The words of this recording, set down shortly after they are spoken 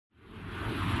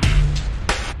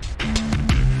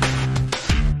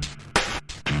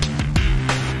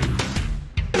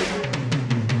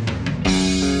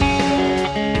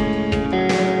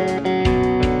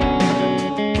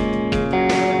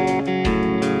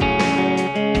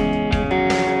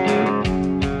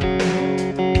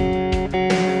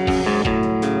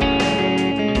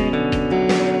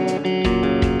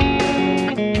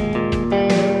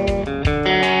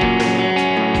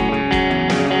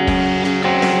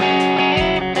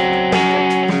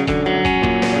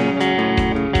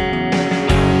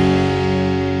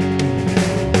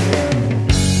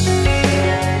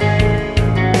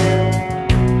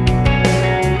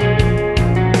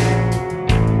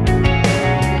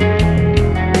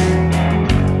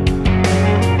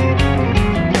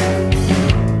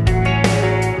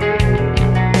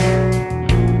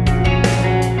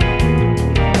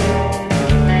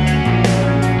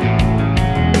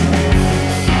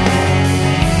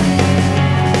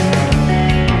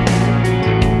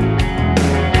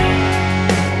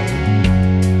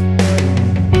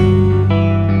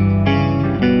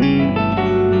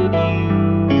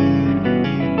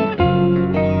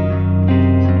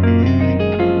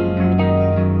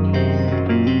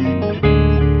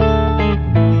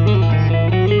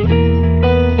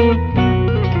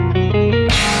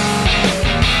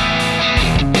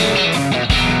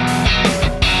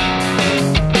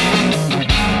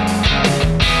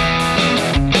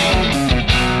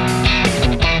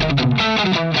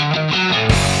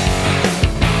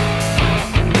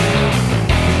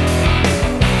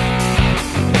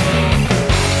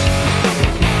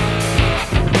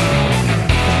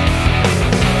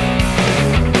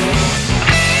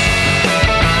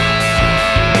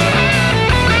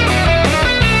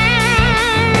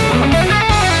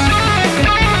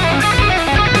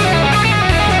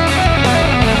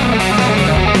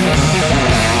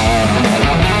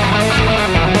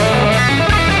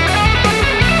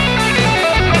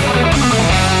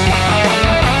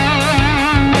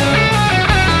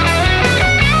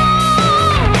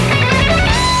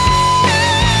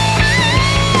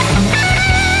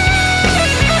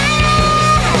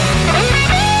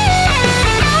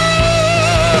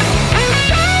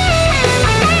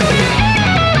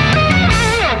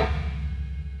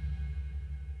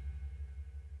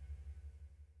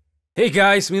Hey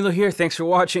guys, Milo here. Thanks for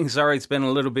watching. Sorry it's been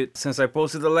a little bit since I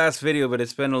posted the last video, but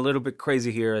it's been a little bit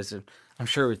crazy here, as I'm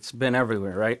sure it's been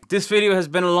everywhere, right? This video has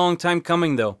been a long time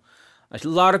coming though. A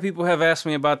lot of people have asked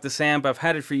me about this amp. I've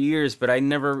had it for years, but I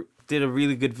never did a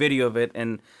really good video of it,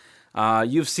 and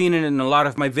you've seen it in a lot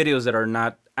of my videos that are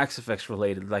not XFX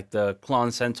related, like the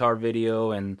Clone Centaur video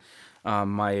and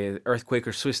my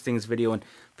Earthquaker Swiss Things video, and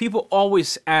people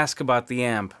always ask about the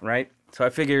amp, right? So I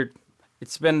figured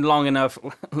it's been long enough,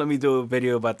 let me do a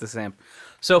video about this amp.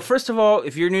 So first of all,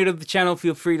 if you're new to the channel,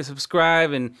 feel free to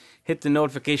subscribe and hit the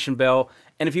notification bell.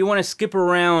 And if you want to skip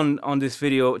around on this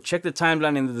video, check the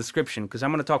timeline in the description, because I'm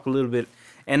going to talk a little bit.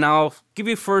 And I'll give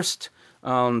you first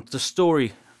the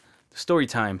story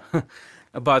time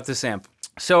about this amp.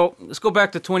 So let's go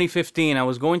back to 2015. I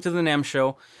was going to the NAMM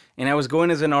show, and I was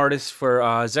going as an artist for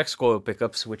Zexcoil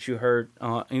pickups, which you heard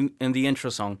in the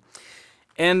intro song.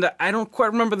 And I don't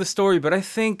quite remember the story, but I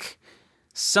think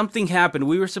something happened.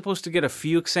 We were supposed to get a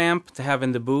Fuchs amp to have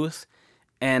in the booth,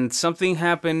 and something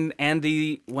happened.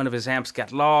 Andy, one of his amps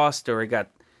got lost, or it got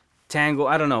tangled.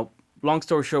 I don't know. Long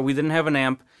story short, we didn't have an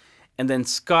amp. And then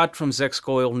Scott from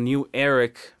Zexcoil knew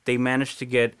Eric. They managed to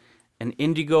get an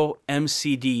Indigo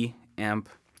MCD amp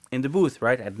in the booth,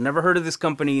 right? I'd never heard of this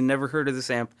company, never heard of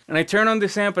this amp. And I turn on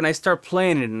this amp and I start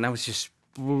playing it, and I was just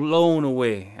blown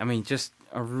away. I mean, just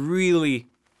a really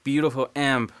beautiful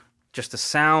amp, just the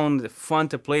sound, fun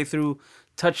to play through,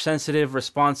 touch sensitive,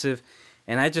 responsive,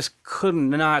 and I just could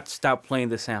not stop playing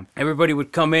this amp. Everybody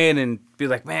would come in and be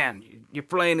like, man, your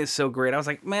playing is so great. I was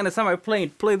like, man, it's not my playing,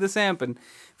 play this amp. And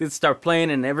they'd start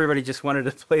playing, and everybody just wanted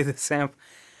to play this amp.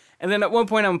 And then at one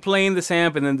point I'm playing this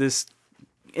amp, and then this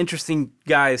interesting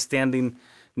guy is standing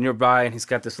nearby, and he's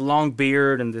got this long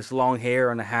beard and this long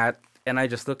hair and a hat. And I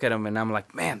just look at him and I'm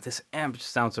like, man, this amp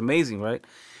just sounds amazing, right?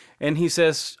 And he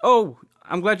says, oh,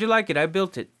 I'm glad you like it. I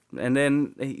built it. And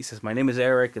then he says, my name is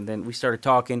Eric. And then we started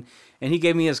talking, and he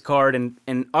gave me his card.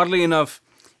 And oddly enough,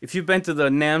 if you've been to the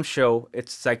NAMM show,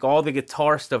 it's like all the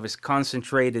guitar stuff is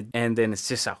concentrated. And then it's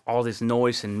just all this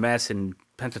noise and mess and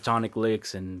pentatonic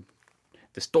licks and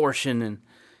distortion. And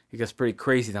it gets pretty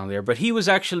crazy down there. But he was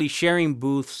actually sharing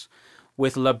booths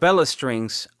with labella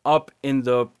strings up in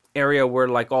the area where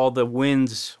like all the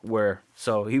winds were.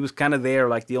 So he was kind of there,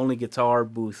 like the only guitar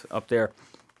booth up there.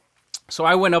 So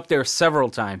I went up there several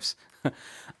times.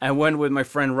 I went with my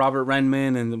friend Robert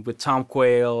Renman, and with Tom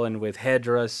Quayle, and with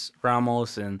Hedras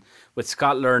Ramos, and with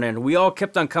Scott Lerner. And we all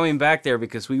kept on coming back there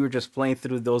because we were just playing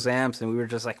through those amps, and we were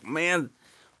just like, man,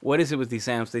 what is it with these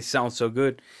amps? They sound so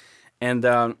good. And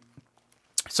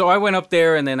so I went up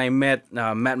there, and then I met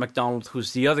Matt McDonald,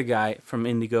 who's the other guy from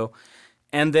Indigo.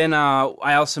 And then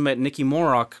I also met Nicky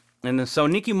Morrock. And so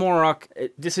Nicky Morrock,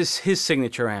 this is his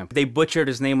signature amp. They butchered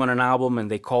his name on an album, and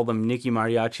they called him Nicky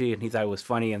Mariachi, and he thought it was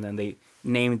funny, and then they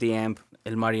named the amp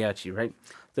El Mariachi, right?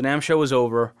 The NAMM show was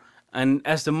over, and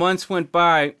as the months went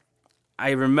by,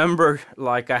 I remember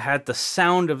like I had the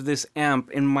sound of this amp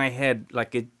in my head,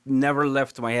 like it never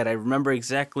left my head. I remember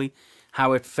exactly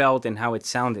how it felt and how it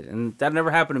sounded, and that never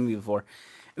happened to me before.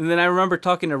 And then I remember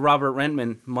talking to Robert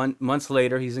Rentman months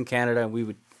later. He's in Canada, and we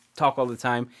would talk all the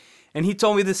time. And he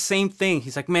told me the same thing.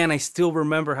 He's like, man, I still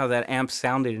remember how that amp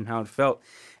sounded and how it felt.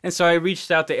 And so I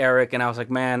reached out to Eric, and I was like,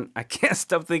 man, I can't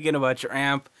stop thinking about your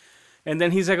amp. And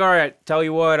then he's like, all right, tell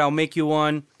you what, I'll make you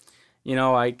one. You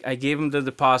know, I gave him the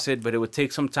deposit, but it would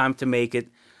take some time to make it.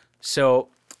 So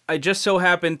I just so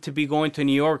happened to be going to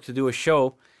New York to do a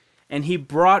show, and he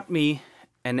brought me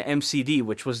an MCD,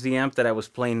 which was the amp that I was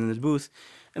playing in the booth.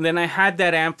 And then I had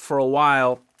that amp for a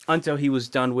while until he was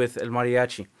done with El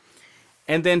Mariachi.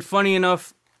 And then, funny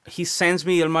enough, he sends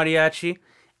me El Mariachi,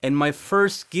 and my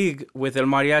first gig with El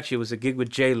Mariachi was a gig with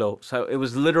J-Lo. So it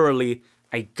was literally,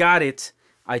 I got it,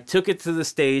 I took it to the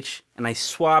stage, and I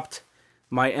swapped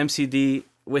my MCD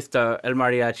with the El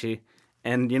Mariachi.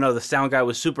 And, you know, the sound guy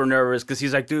was super nervous because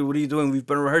he's like, dude, what are you doing? We've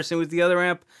been rehearsing with the other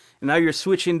amp, and now you're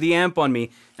switching the amp on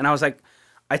me. And I was like,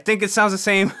 I think it sounds the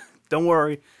same. Don't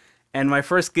worry. And my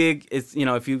first gig is, you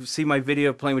know, if you see my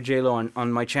video playing with J-Lo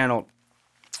on my channel,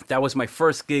 that was my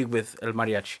first gig with El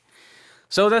Mariachi.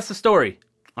 So that's the story,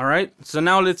 all right? So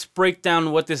now let's break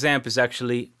down what this amp is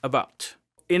actually about.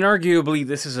 Inarguably,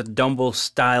 this is a Dumble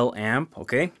style amp,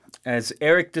 okay? As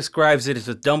Eric describes it, it's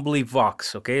a Dumble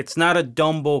Vox, okay? It's not a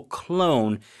Dumble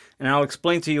clone, and I'll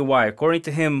explain to you why. According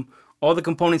to him, all the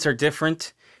components are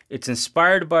different. It's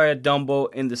inspired by a Dumble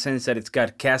in the sense that it's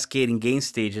got cascading gain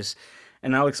stages.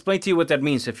 And I'll explain to you what that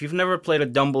means. If you've never played a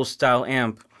Dumble style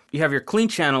amp, you have your clean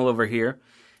channel over here,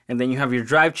 and then you have your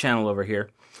drive channel over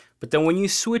here. But then when you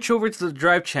switch over to the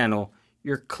drive channel,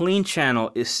 your clean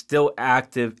channel is still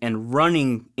active and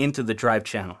running into the drive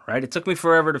channel, right? It took me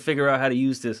forever to figure out how to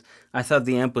use this. I thought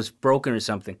the amp was broken or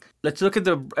something. Let's look at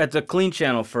the clean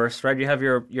channel first, right? You have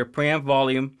your preamp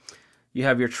volume, you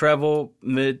have your treble,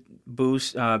 mid,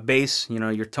 boost, bass, you know,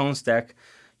 your tone stack.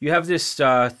 You have this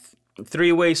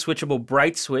three-way switchable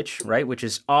bright switch, right, which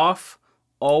is off,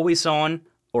 always on,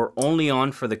 or only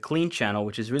on for the clean channel,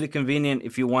 which is really convenient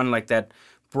if you want like that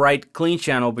bright clean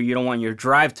channel, but you don't want your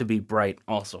drive to be bright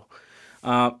also.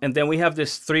 And then we have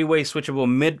this three-way switchable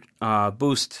mid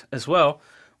boost as well,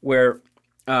 where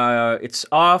it's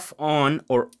off, on,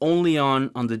 or only on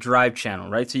the drive channel,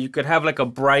 right? So you could have like a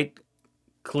bright,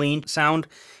 clean sound,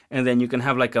 and then you can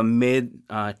have like a mid,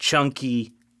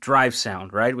 chunky drive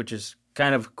sound, right? Which is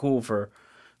kind of cool for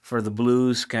the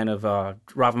blues, kind of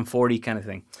Robin 40 kind of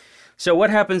thing. So what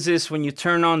happens is when you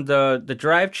turn on the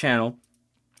drive channel,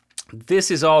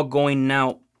 this is all going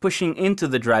now pushing into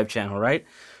the drive channel, right?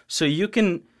 So you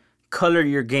can color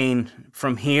your gain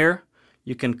from here,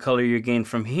 you can color your gain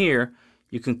from here,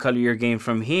 you can color your gain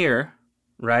from here,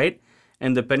 right?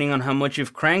 And depending on how much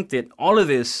you've cranked it, all of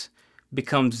this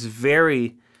becomes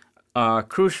very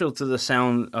crucial to the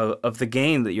sound of the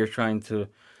gain that you're trying to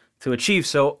achieve.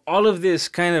 So all of this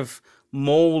kind of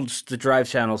molds the drive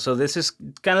channel. So this is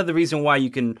kind of the reason why you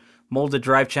can mold the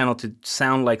drive channel to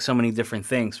sound like so many different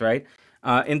things, right?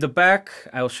 In the back,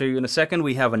 I'll show you in a second,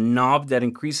 we have a knob that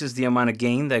increases the amount of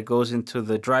gain that goes into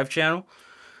the drive channel.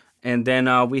 And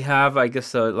then we have, I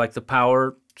guess, like the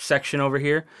power section over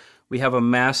here. We have a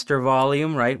master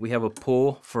volume, right? We have a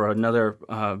pull for another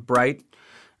bright.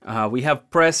 We have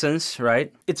presence,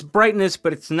 right? It's brightness,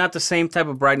 but it's not the same type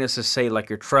of brightness as, say, like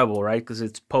your treble, right? Because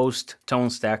it's post tone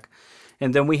stack.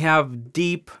 And then we have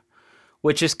deep,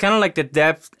 which is kind of like the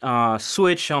depth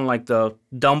switch on like the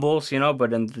Dumbles, you know,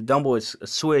 but in the Dumble it's a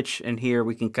switch, and here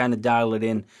we can kind of dial it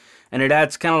in. And it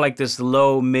adds kind of like this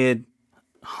low mid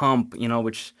hump, you know,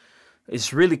 which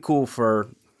is really cool for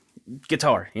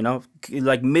guitar, you know.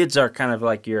 Like mids are kind of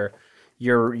like your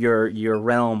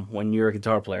realm when you're a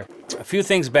guitar player. A few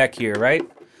things back here, right?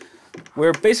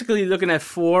 We're basically looking at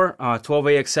 4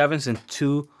 12AX7s and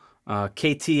 2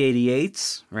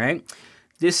 KT88s, right?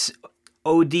 This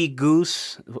OD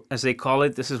Goose, as they call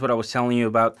it, this is what I was telling you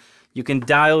about. You can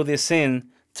dial this in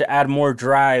to add more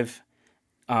drive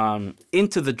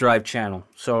into the drive channel.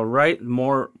 So, right,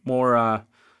 more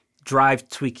drive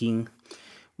tweaking.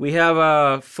 We have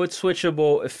a foot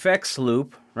switchable effects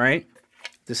loop, right?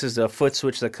 This is the foot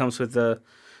switch that comes with the,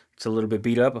 it's a little bit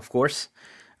beat up, of course.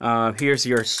 Here's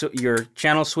your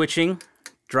channel switching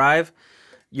drive.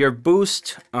 Your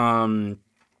boost,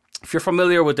 if you're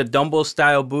familiar with the Dumble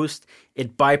style boost,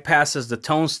 it bypasses the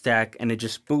tone stack and it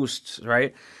just boosts,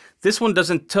 right? This one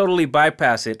doesn't totally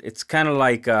bypass it. It's kind of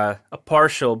like a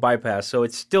partial bypass, so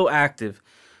it's still active,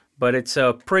 but it's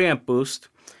a preamp boost.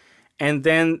 And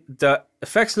then the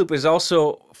effects loop is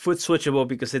also foot switchable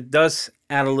because it does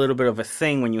add a little bit of a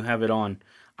thing when you have it on.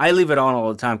 I leave it on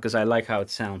all the time because I like how it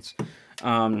sounds.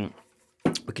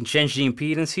 We can change the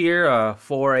impedance here,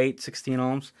 4, 8, 16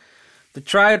 ohms. The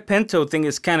triad pento thing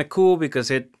is kind of cool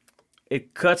because it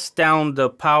cuts down the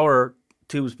power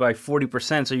tubes by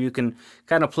 40%, so you can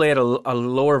kind of play at a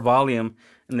lower volume,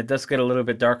 and it does get a little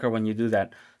bit darker when you do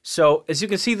that. So as you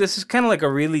can see, this is kind of like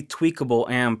a really tweakable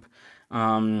amp.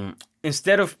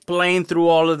 Instead of playing through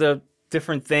all of the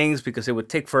different things, because it would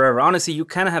take forever, honestly, you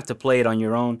kind of have to play it on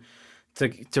your own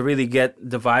to really get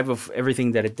the vibe of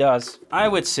everything that it does. I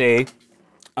would say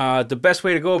the best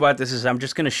way to go about this is I'm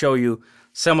just going to show you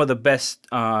some of the best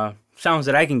sounds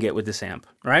that I can get with this amp,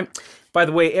 right? By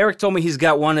the way, Eric told me he's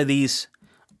got one of these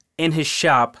in his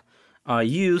shop,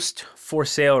 used, for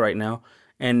sale right now,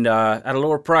 and at a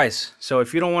lower price. So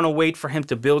if you don't want to wait for him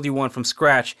to build you one from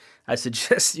scratch, I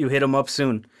suggest you hit him up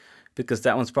soon, because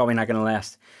that one's probably not going to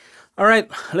last. All right,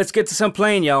 let's get to some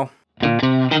playing, y'all.